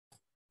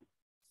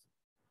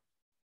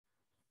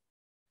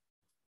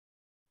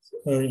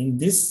In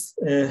this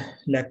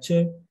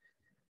lecture,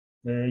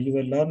 you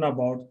will learn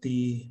about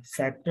the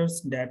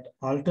factors that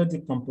alter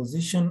the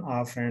composition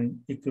of an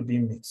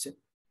equilibrium mixture.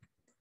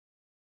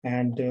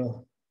 And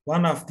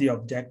one of the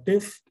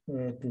objectives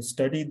to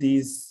study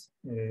these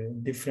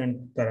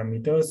different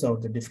parameters or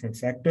the different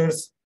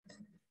factors.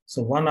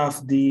 So one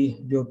of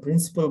your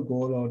principal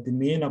goal or the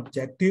main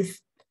objective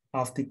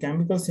of the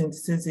chemical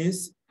synthesis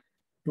is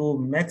to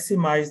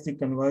maximize the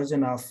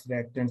conversion of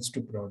reactants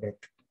to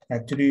product.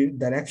 Actually,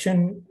 the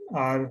reaction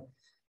are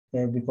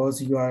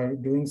because you are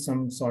doing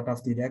some sort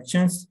of the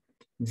reactions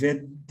with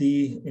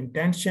the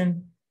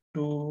intention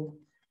to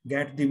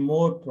get the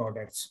more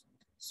products.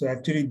 So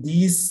actually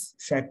these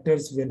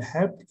factors will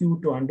help you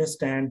to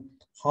understand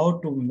how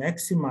to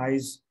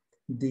maximize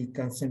the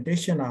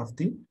concentration of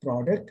the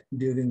product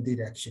during the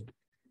reaction.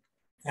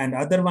 And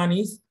other one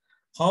is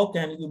how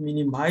can you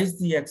minimize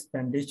the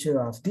expenditure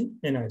of the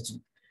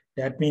energy?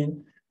 That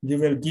means you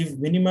will give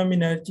minimum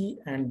energy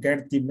and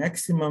get the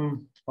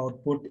maximum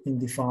output in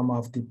the form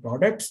of the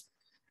products.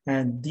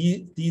 And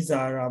these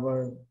are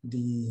our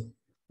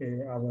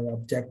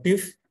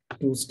objective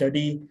to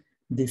study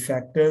the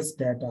factors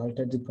that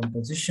alter the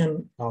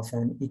composition of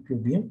an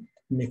equilibrium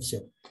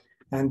mixture.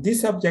 And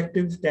this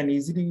objective can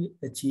easily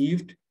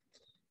achieved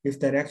if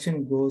the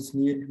reaction goes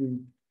nearly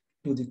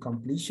to the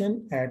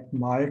completion at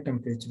mild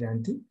temperature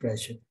and the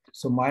pressure.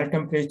 So mild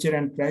temperature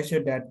and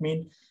pressure, that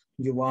means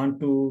you want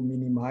to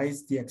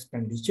minimize the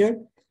expenditure,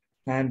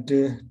 and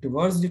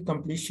towards the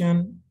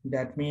completion,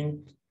 that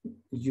means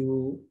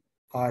you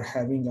are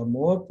having a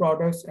more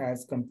products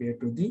as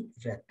compared to the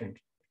reactant.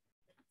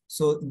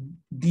 So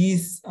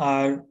these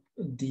are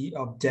the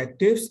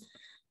objectives.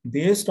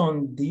 Based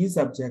on these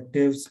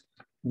objectives,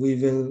 we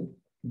will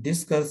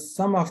discuss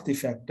some of the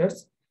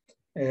factors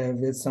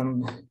with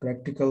some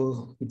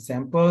practical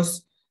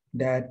examples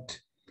that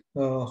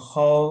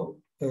how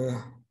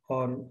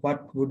or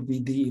what would be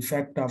the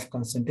effect of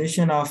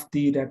concentration of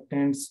the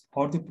reactants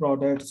or the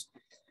products,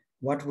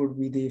 what would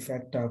be the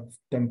effect of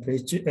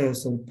temperature,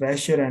 so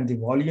pressure and the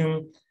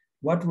volume,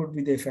 what would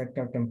be the effect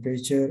of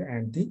temperature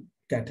and the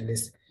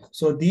catalyst.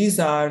 So these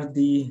are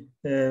the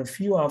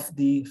few of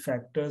the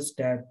factors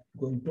that are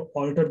going to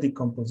alter the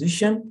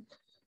composition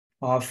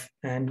of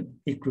an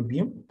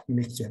equilibrium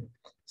mixture.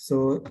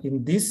 So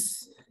in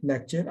this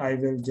lecture, I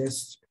will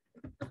just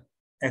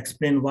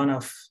explain one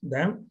of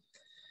them,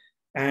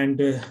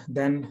 and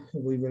then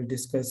we will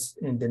discuss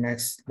in the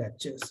next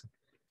lectures.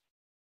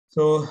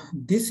 So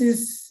this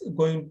is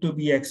going to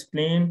be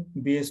explained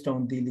based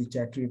on the Le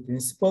Chatelier's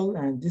principle,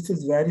 and this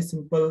is very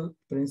simple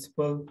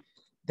principle.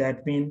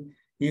 That means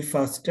if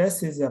a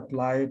stress is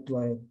applied to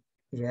a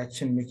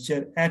reaction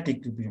mixture at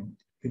equilibrium,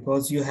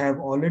 because you have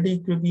already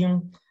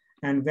equilibrium,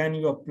 and when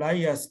you apply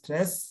a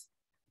stress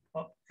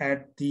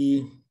at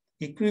the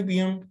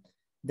equilibrium,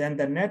 then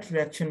the net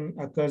reaction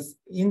occurs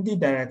in the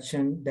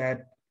direction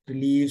that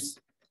relieves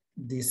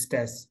the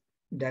stress.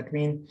 That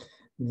means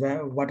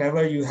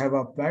whatever you have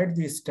applied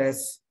the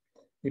stress,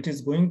 it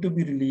is going to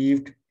be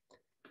relieved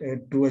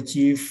to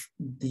achieve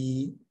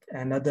the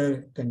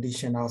another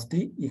condition of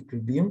the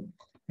equilibrium.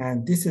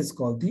 And this is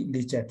called the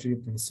Le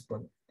Chatelier's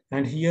principle.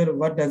 And here,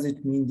 what does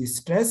it mean, the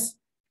stress?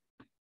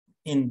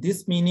 In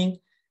this meaning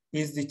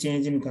is the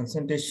change in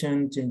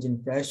concentration, change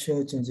in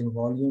pressure, change in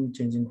volume,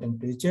 change in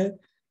temperature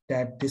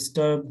that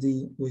disturb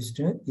the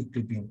original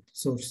equilibrium.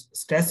 So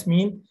stress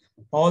means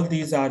all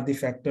these are the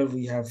factors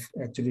we have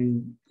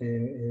actually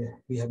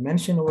we have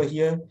mentioned over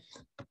here.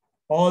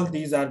 All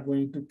these are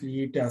going to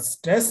create a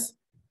stress,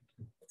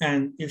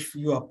 and if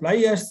you apply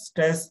a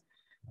stress,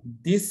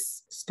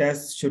 this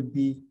stress should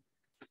be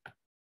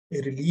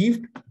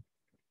relieved,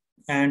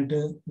 and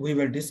we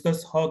will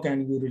discuss how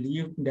can you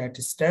relieve that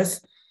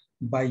stress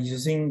by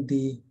using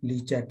the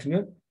Le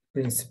Chatelier's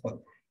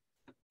principle.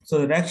 So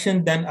the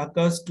reaction then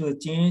occurs to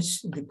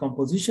change the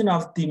composition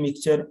of the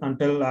mixture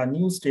until a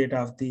new state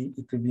of the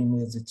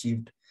equilibrium is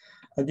achieved.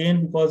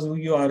 Again, because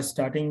you are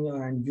starting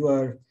and you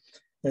are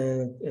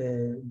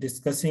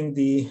discussing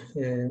the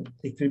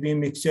equilibrium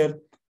mixture,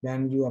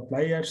 when you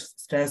apply a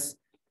stress,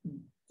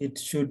 it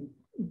should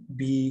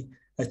be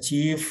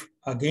achieve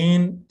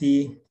again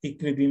the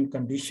equilibrium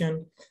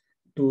condition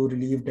to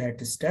relieve that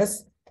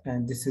stress,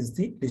 and this is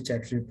the Le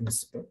Chatelier's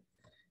principle.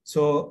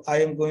 So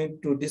I am going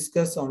to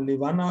discuss only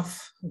one of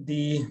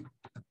the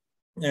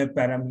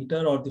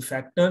parameter or the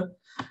factor,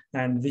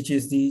 and which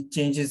is the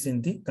changes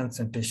in the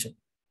concentration.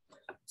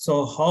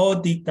 So how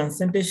the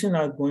concentration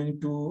are going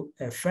to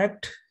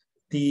affect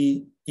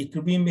the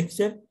equilibrium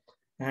mixture,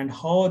 and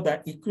how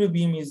the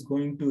equilibrium is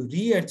going to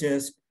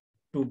readjust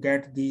to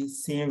get the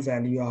same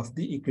value of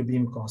the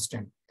equilibrium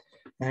constant.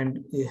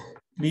 And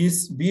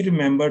please be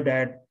remember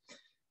that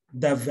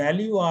the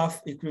value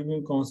of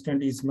equilibrium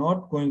constant is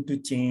not going to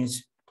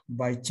change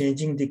by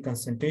changing the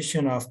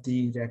concentration of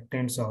the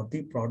reactants or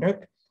the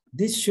product.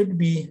 This should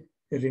be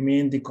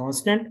remain the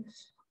constant.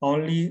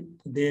 Only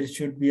there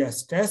should be a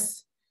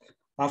stress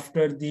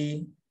after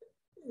the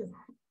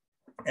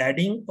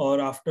adding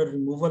or after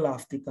removal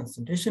of the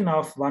concentration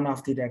of one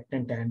of the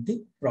reactant and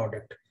the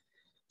product.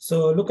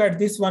 So look at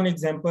this one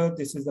example.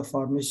 This is the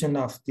formation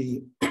of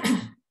the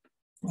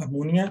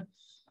ammonia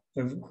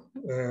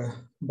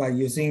by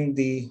using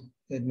the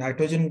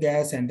nitrogen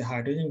gas and the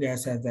hydrogen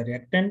gas as the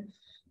reactant.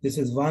 This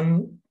is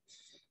one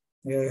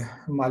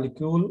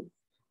molecule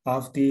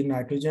of the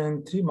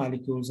nitrogen, 3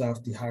 molecules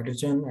of the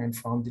hydrogen, and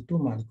from the 2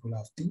 molecules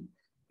of the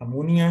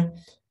ammonia.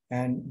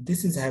 And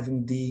this is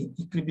having the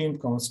equilibrium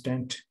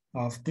constant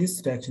of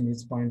this reaction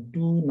is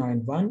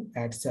 0.291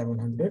 at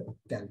 700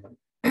 Kelvin.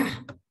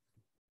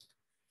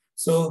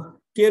 So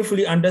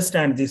carefully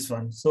understand this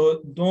one.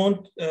 So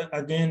don't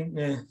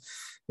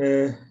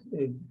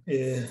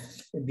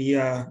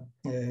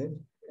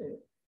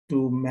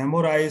to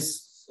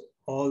memorize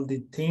all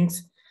the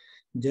things.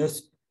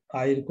 Just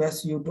I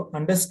request you to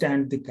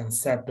understand the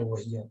concept over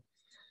here.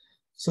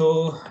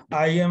 So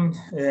I am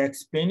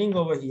explaining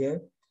over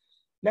here.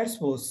 Let's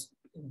suppose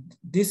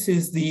this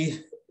is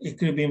the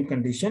equilibrium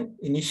condition,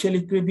 initial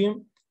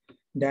equilibrium.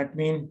 That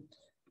means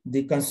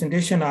the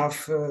concentration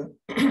of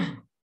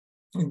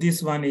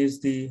this one is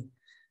the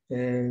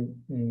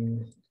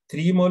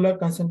 3 molar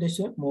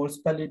concentration, moles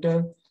per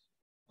liter.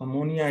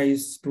 Ammonia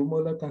is 2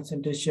 molar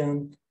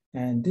concentration.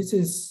 And this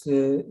is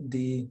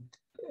the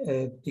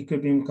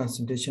equilibrium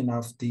concentration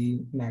of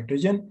the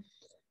nitrogen.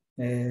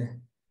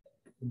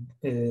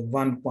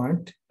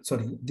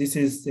 This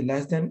is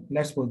less than,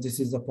 let's suppose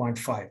this is the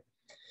 0.5.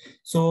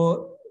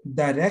 So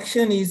the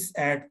reaction is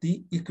at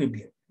the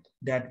equilibrium.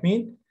 That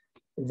means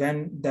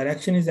when the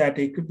reaction is at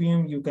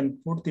equilibrium, you can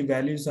put the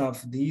values of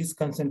these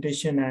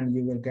concentration and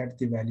you will get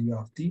the value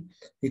of the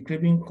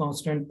equilibrium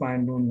constant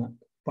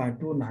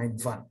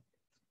 0.291.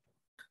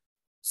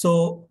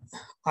 So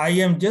I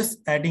am just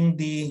adding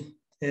the,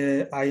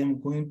 I am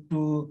going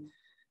to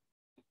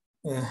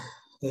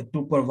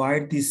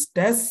provide these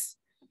tests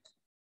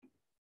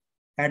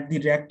at the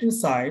reactant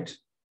side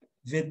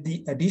with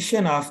the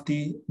addition of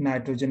the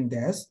nitrogen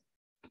gas.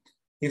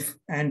 If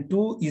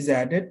N2 is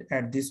added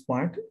at this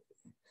point,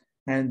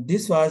 and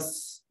this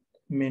was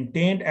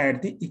maintained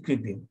at the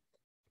equilibrium.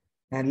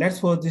 And let's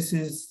suppose this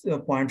is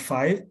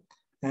 0.5.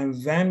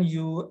 And when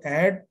you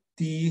add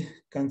the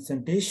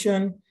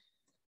concentration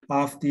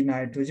of the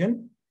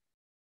nitrogen,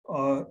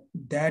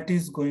 that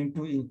is going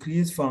to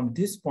increase from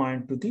this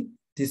point to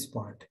this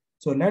point.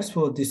 So let's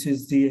suppose this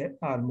is the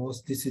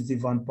this is the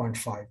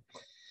 1.5.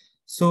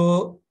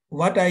 So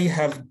what I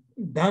have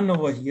done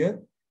over here,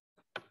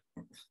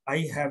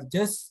 I have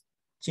just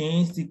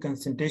changed the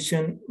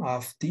concentration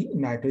of the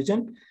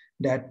nitrogen.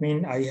 That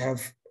means I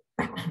have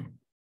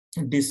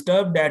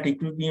disturbed that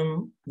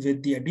equilibrium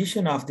with the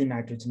addition of the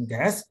nitrogen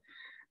gas,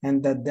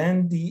 and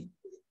then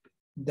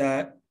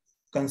the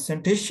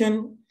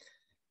concentration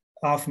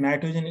of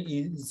nitrogen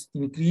is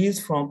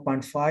increased from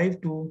 0.5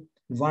 to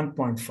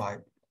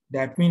 1.5.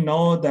 That means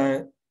now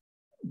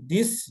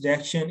this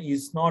reaction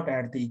is not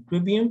at the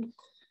equilibrium.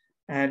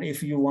 And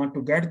if you want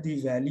to get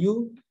the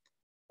value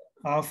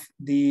of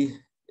the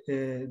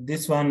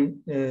this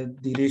one,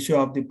 the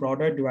ratio of the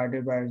product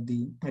divided by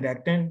the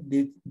reactant,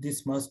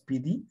 this must be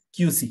the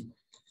QC.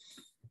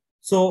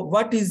 So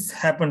what is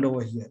happened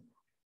over here?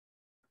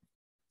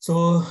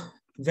 So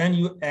when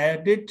you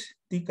added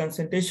the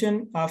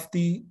concentration of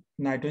the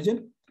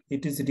nitrogen,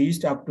 it is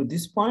reached up to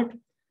this point.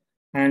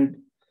 And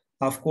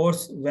of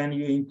course, when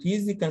you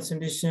increase the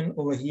concentration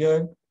over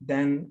here,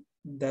 then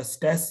the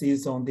stress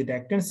is on the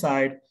reactant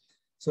side.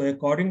 So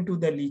according to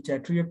the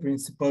Le-Chatelier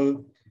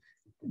principle,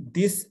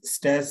 this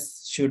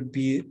stress should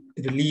be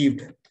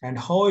relieved. And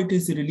how it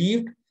is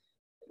relieved?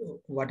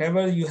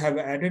 Whatever you have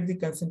added the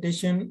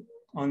concentration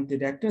on the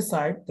reactant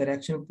side, the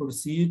reaction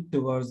proceeds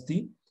towards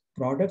the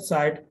product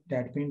side,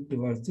 that means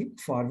towards the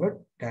forward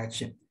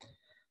direction.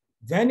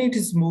 When it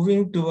is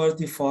moving towards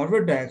the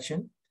forward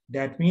direction,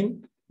 that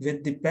means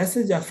with the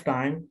passage of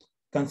time,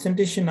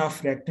 concentration of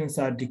reactants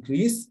are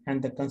decreased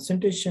and the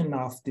concentration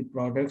of the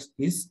products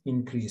is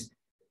increased.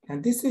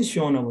 And this is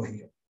shown over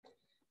here.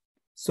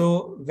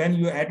 So when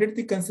you added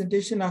the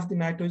concentration of the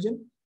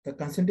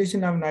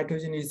concentration of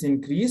nitrogen is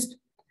increased,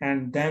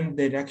 and then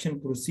the reaction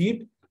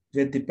proceeds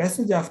with the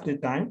passage of the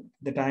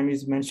time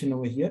is mentioned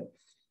over here.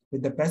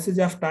 With the passage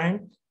of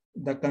time,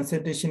 the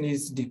concentration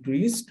is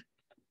decreased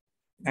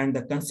and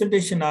the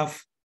concentration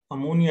of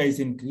ammonia is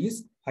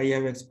increased. I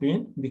have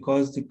explained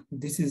because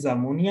this is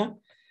ammonia,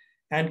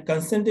 and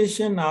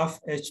concentration of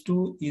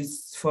H2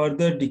 is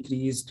further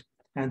decreased,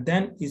 and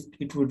then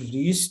it would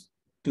reach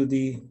to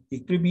the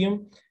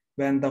equilibrium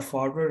when the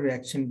forward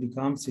reaction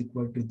becomes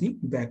equal to the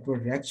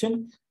backward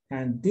reaction,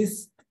 and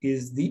this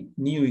is the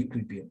new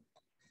equilibrium.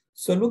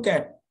 So look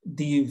at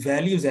the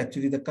values,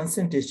 actually the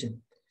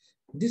concentration.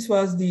 This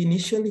was the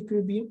initial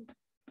equilibrium,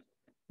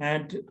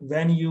 and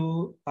when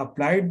you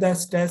applied the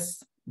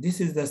stress, this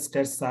is the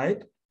stress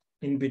side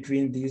in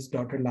between these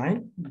dotted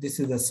line, this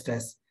is the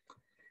stress.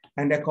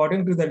 And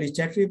according to the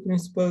Le-Chatelier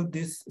principle,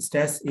 this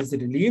stress is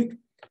relieved.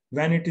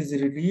 When it is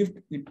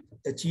relieved, it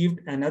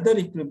achieved another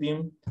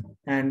equilibrium,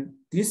 and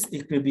this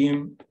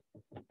equilibrium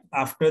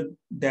after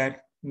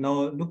that,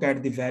 now look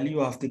at the value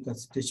of the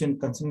concentration.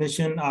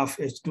 Concentration of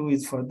H2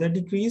 is further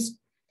decreased.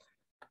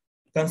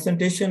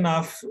 Concentration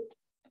of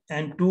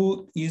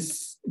N2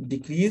 is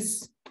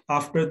decreased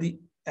after the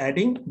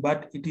adding,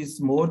 but it is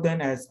more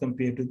than as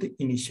compared to the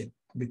initial,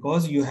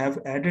 because you have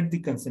added the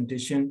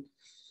concentration,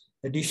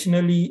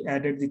 additionally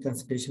added the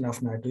concentration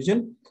of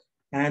nitrogen,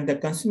 and the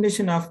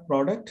concentration of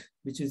product,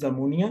 which is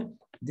ammonia,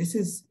 this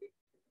is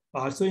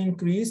also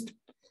increased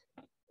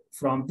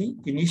from the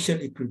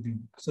initial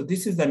equilibrium. So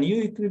this is the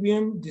new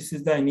equilibrium, this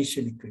is the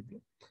initial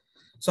equilibrium.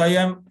 So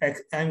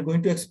I'm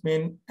going to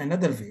explain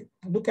another way.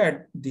 Look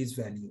at these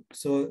values.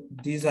 So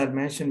these are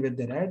mentioned with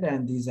the red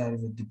and these are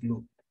with the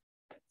blue.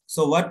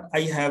 So what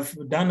I have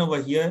done over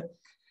here,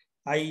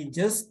 I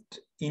just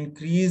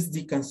increase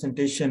the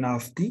concentration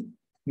of the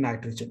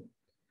nitrogen.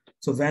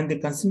 So when the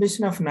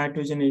concentration of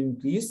nitrogen is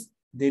increased,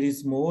 there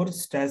is more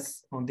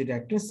stress on the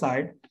reactant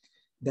side.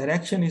 The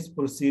reaction is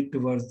proceed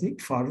towards the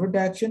forward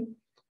action,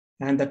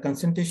 and the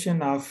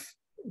concentration of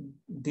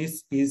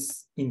this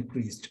is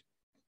increased.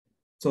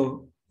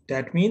 So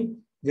that means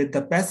with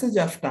the passage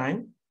of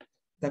time,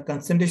 the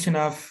concentration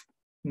of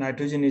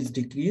nitrogen is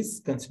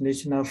decreased,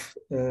 concentration of,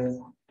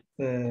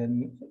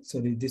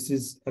 sorry, this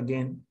is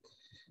again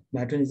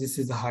nitrogen, this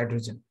is the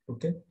hydrogen,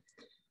 okay?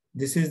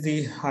 This is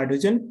the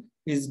hydrogen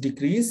is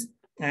decreased,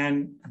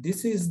 and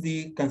this is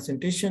the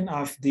concentration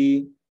of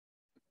the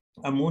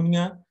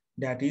ammonia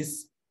that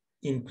is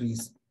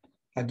increased.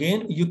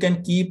 Again, you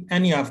can keep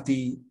any of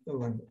the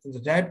one.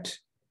 The red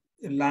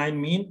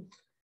line mean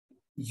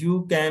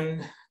you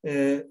can,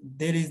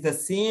 there is the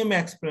same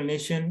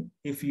explanation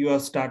if you are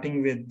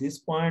starting with this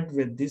point,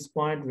 with this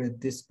point,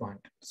 with this point.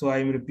 So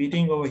I'm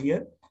repeating over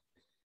here.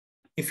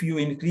 If you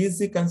increase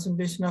the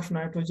concentration of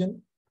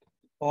nitrogen,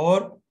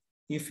 or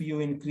if you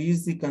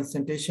increase the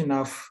concentration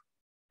of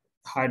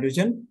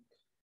hydrogen,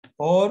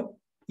 or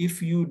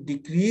if you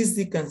decrease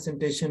the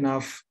concentration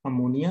of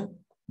ammonia,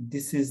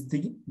 this is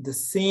the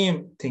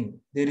same thing.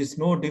 There is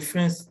no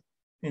difference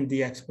in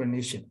the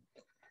explanation.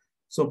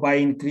 So by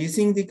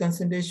increasing the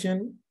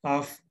concentration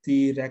of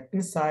the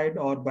reactant side,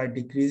 or by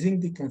decreasing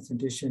the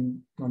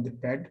concentration on the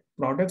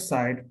product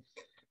side,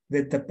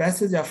 with the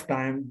passage of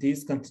time,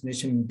 these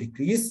concentration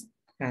decrease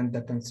and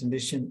the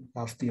concentration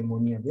of the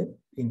ammonia will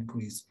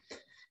increase.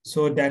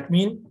 So that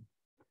means,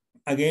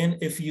 again,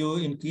 if you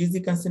increase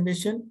the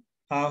concentration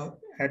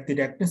at the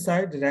reactant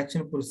side, the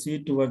reaction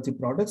proceed towards the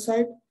product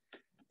side.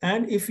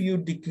 And if you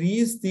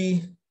decrease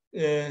the,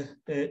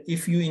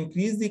 if you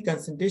increase the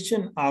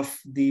concentration of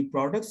the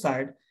product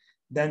side,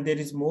 then there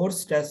is more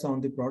stress on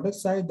the product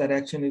side. The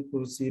reaction will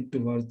proceed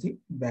towards the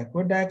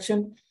backward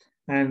action.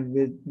 And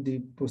with the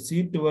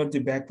proceed towards the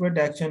backward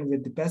action,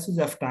 with the passage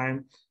of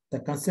time, the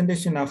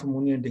concentration of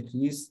ammonia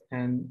decrease,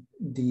 and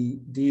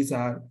these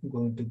are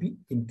going to be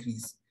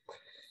increased.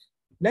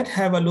 Let's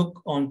have a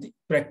look on the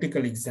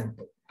practical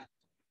example.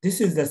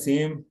 This is the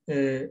same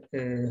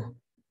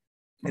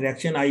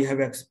reaction I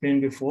have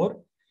explained before.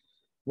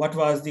 What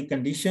was the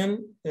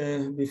condition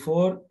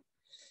before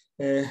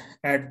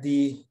at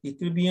the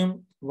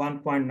equilibrium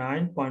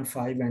 1.9,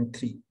 0.5, and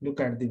 3? Look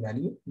at the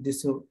value.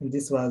 This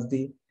was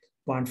the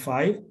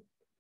 0.5,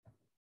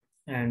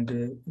 and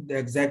the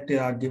exact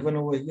are given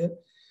over here.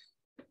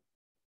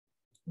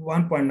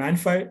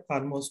 1.95,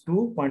 almost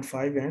 2,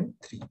 0.5, and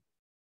 3.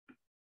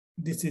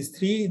 This is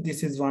 3,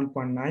 this is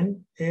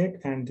 1.98,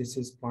 and this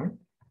is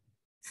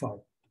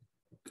 0.5.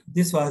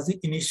 This was the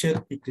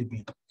initial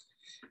equilibrium.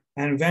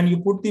 And when you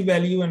put the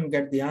value and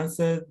get the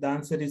answer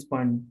is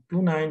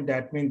 0.29.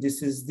 That means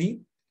this is the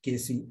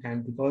Kc.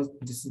 And because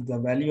this is the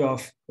value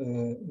of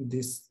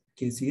this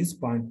Kc is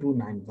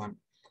 0.291.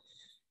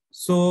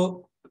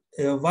 So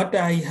what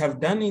I have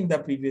done in the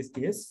previous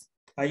case,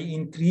 I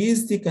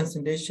increased the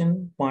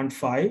concentration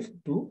 0.5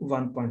 to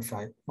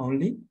 1.5.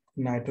 Only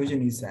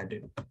nitrogen is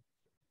added.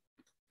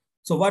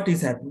 So what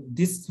is happening?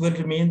 This will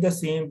remain the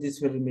same.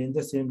 This will remain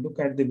the same. Look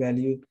at the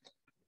value.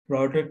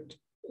 Product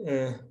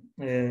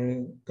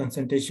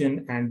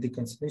concentration and the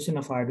concentration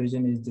of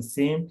hydrogen is the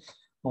same.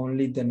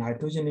 Only the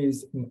nitrogen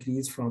is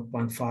increased from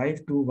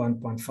 0.5 to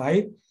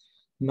 1.5.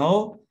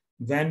 Now,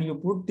 when you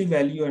put the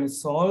value and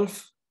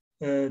solve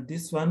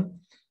this one,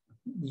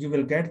 you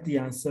will get the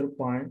answer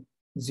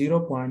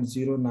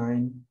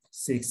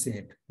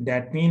 0.0968.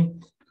 That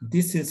means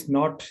this is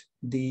not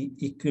the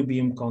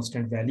equilibrium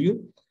constant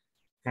value.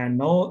 And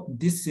now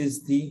this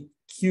is the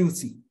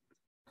QC.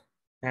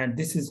 And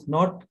this is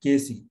not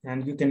Kc.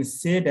 And you can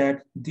say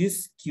that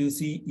this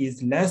Qc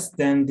is less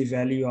than the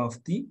value of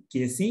the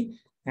Kc.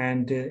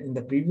 And in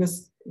the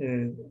previous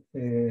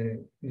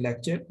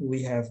lecture,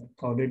 we have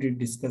already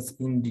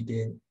discussed in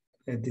detail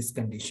this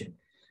condition.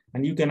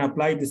 And you can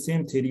apply the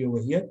same theory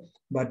over here,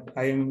 but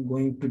I am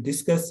going to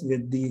discuss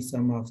with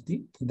some of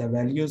the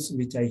values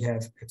which I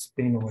have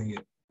explained over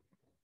here.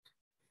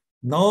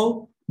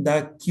 Now,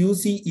 the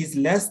Qc is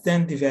less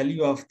than the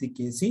value of the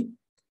Kc.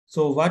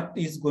 So what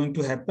is going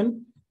to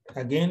happen?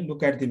 Again,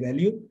 look at the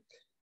value.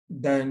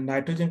 The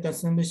nitrogen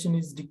concentration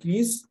is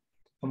decreased,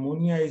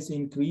 ammonia is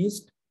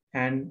increased,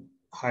 and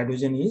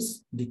hydrogen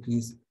is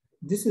decreased.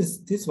 This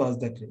was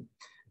the claim.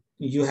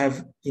 You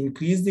have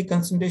increased the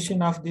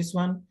concentration of this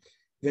one.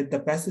 with the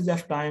passage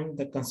of time,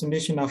 the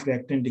concentration of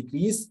reactant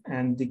decrease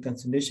and the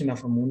concentration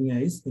of ammonia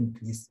is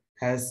increased,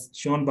 as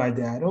shown by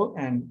the arrow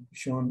and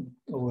shown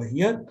over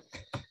here.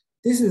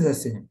 This is the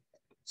same.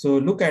 So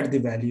look at the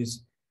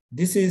values.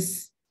 This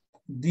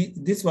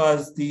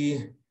was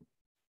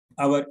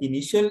our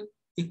initial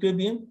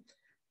equilibrium,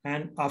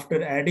 and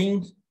after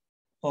adding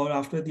or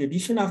after the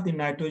addition of the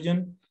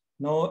nitrogen,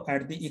 now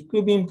at the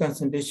equilibrium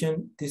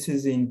concentration, this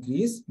is the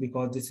increase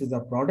because this is a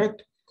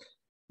product.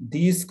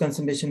 These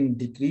concentration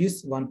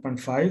decrease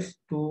 1.5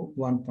 to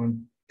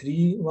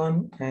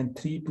 1.31 and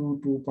 3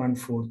 to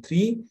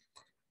 2.43.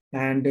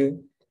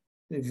 And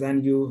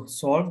when you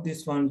solve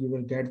this one, you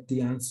will get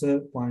the answer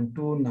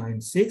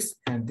 0.296.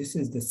 And this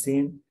is the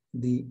same,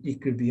 the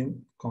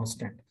equilibrium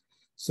constant.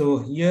 So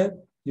here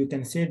you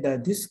can say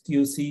that this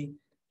QC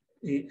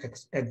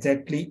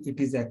exactly, it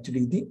is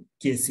actually the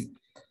KC.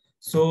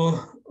 So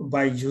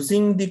by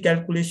using the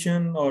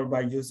calculation or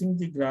by using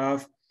the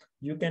graph,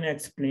 you can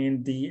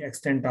explain the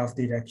extent of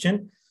the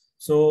reaction.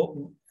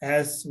 So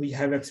as we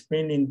have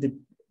explained in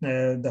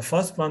the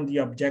first one, the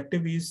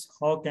objective is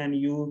how can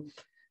you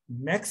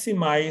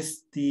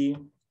maximize the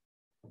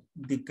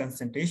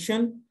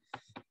concentration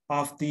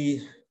of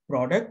the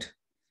product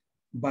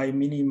by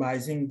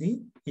minimizing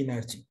the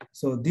energy.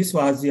 So this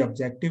was the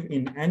objective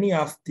in any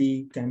of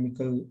the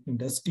chemical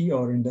industry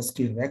or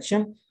industrial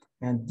reaction.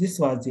 And this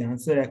was the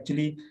answer.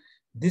 Actually,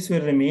 this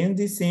will remain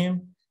the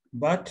same,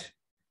 but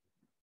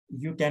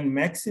you can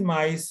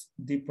maximize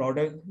the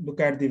product.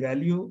 Look at the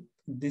value.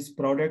 This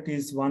product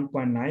is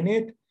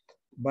 1.98,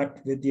 but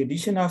with the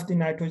addition of the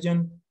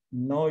nitrogen,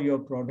 now your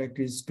product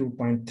is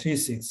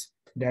 2.36.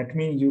 That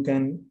means you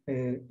can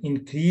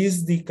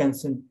increase the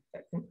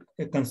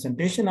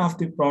concentration of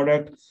the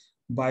product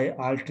by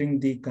altering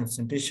the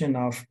concentration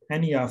of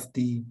any of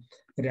the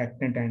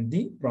reactant and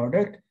the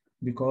product,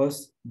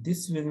 because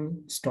this will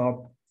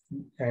stop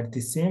at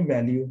the same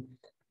value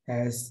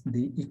as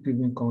the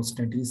equilibrium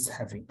constant is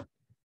having.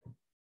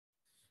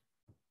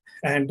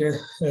 And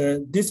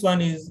this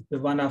one is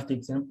one of the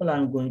example.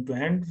 I'm going to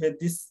end with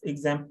this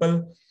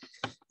example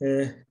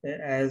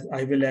as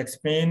I will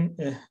explain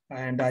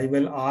and I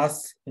will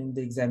ask in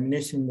the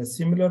examination the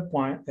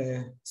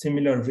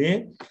similar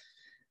way.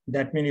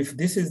 That means if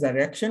this is the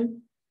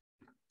reaction,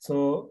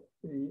 so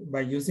by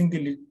using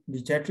the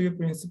Le Chatelier's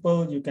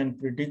principle, you can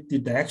predict the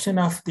direction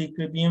of the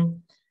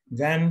equilibrium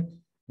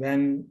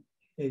when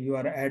you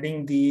are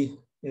adding the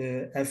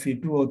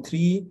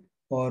Fe2O3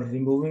 or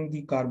removing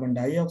the carbon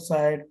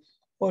dioxide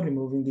or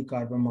removing the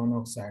carbon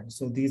monoxide.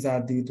 So these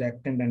are the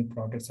reactant and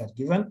products are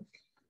given.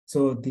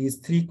 So these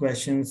three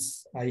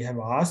questions I have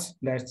asked,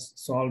 let's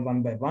solve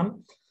one by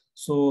one.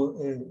 So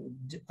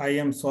I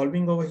am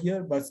solving over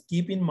here, but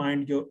keep in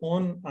mind your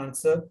own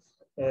answer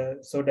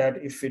so that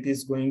if it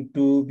is going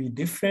to be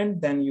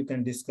different, then you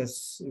can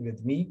discuss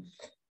with me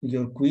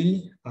your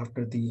query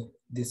after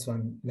this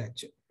one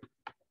lecture.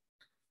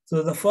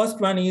 So the first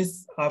one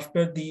is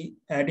after the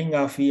adding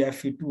of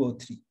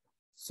Fe2O3.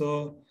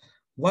 So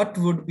what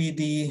would be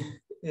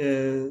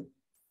the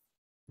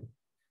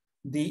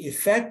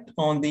effect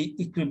on the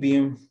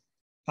equilibrium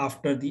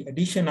after the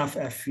addition of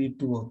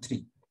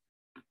Fe2O3?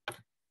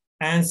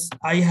 As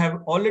I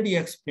have already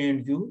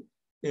explained you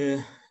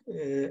in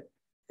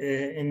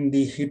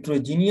the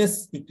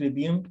heterogeneous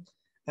equilibrium,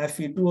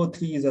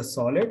 Fe2O3 is a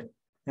solid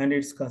and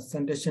its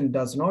concentration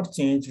does not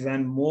change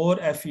when more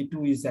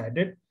Fe2 is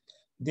added.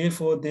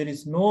 Therefore, there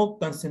is no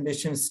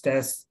concentration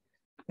stress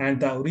and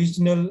the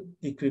original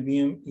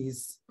equilibrium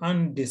is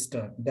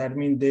undisturbed. That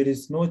means there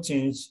is no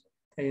change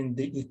in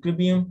the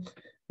equilibrium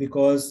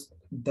because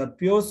the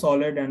pure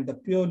solid and the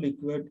pure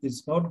liquid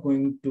is not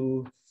going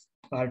to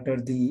alter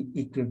the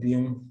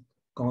equilibrium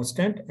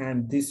constant.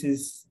 And this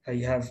is, I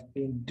have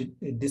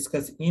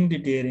discussed in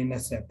detail in a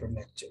separate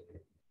lecture.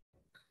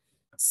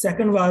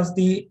 Second was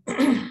the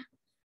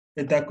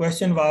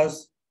question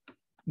was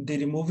the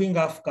removing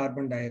of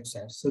carbon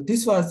dioxide. So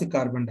this was the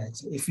carbon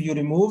dioxide. If you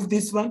remove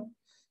this one,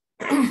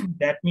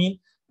 that means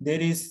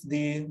there is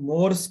the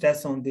more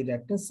stress on the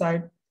reactant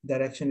side. The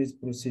reaction is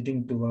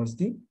proceeding towards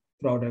the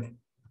product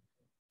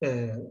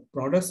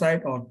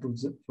side or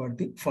for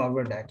the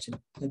forward action.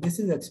 And this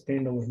is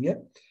explained over here.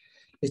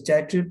 The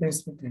Chatelier's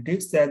principle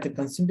predicts that the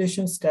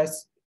concentration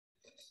stress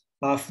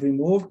of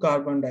removed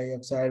carbon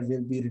dioxide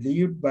will be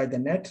relieved by the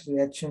net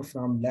reaction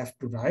from left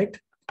to right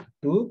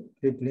to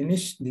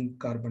replenish the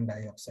carbon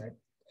dioxide.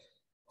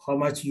 How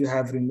much you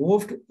have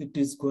removed, it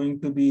is going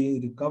to be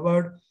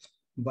recovered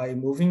by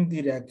moving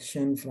the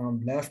reaction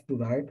from left to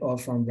right or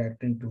from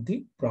reactant to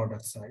the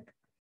product side.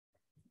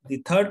 The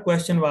third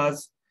question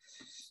was,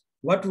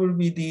 what will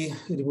be the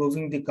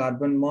removing the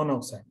carbon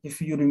monoxide?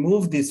 If you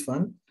remove this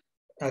one,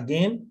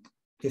 again,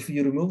 if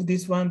you remove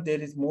this one,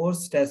 there is more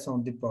stress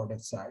on the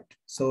product side.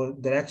 So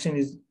the reaction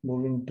is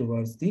moving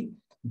towards the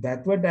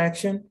backward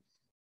action.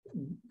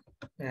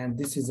 And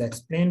this is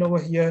explained over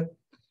here.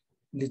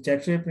 Le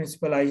Chatelier's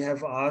principle, I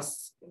have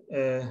asked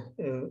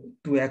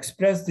to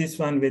express this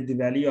one with the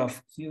value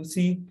of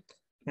QC.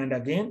 And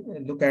again,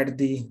 look at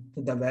the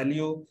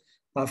value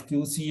of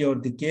QC or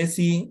the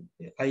KC.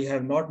 I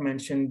have not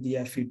mentioned the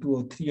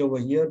Fe2O3 over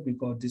here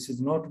because this is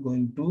not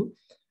going to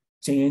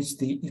change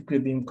the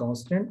equilibrium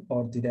constant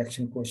or the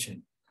reaction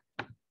quotient.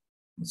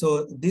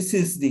 So this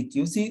is the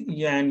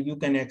QC, and you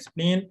can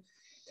explain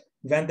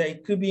when the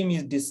equilibrium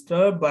is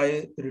disturbed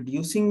by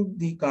reducing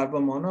the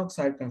carbon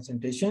monoxide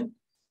concentration,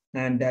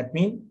 and that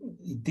means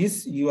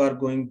this you are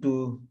going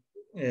to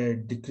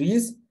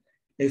decrease.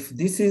 If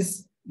this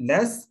is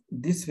less,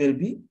 this will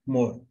be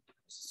more,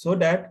 so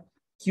that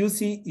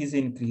QC is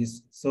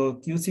increased. So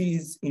QC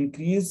is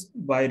increased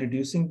by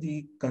reducing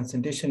the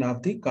concentration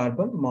of the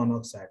carbon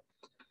monoxide.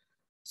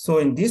 So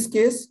in this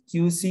case,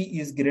 QC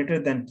is greater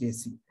than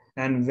KC.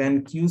 And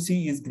when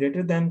QC is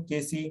greater than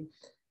KC,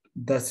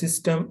 the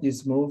system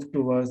is moved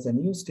towards the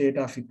new state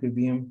of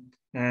equilibrium,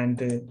 and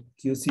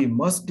QC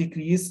must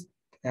decrease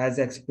as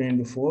explained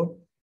before.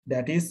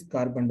 That is,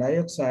 carbon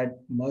dioxide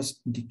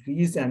must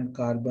decrease and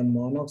carbon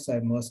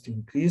monoxide must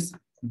increase.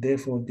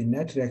 Therefore, the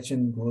net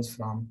reaction goes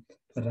from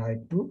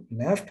right to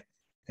left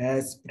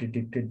as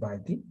predicted by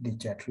the de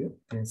Château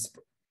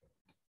principle.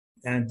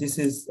 And this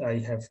is, I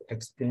have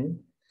explained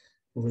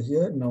over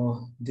here.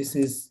 Now, this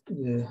is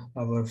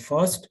our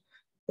first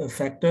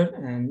factor,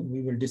 and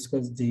we will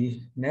discuss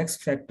the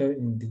next factor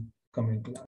in the coming class.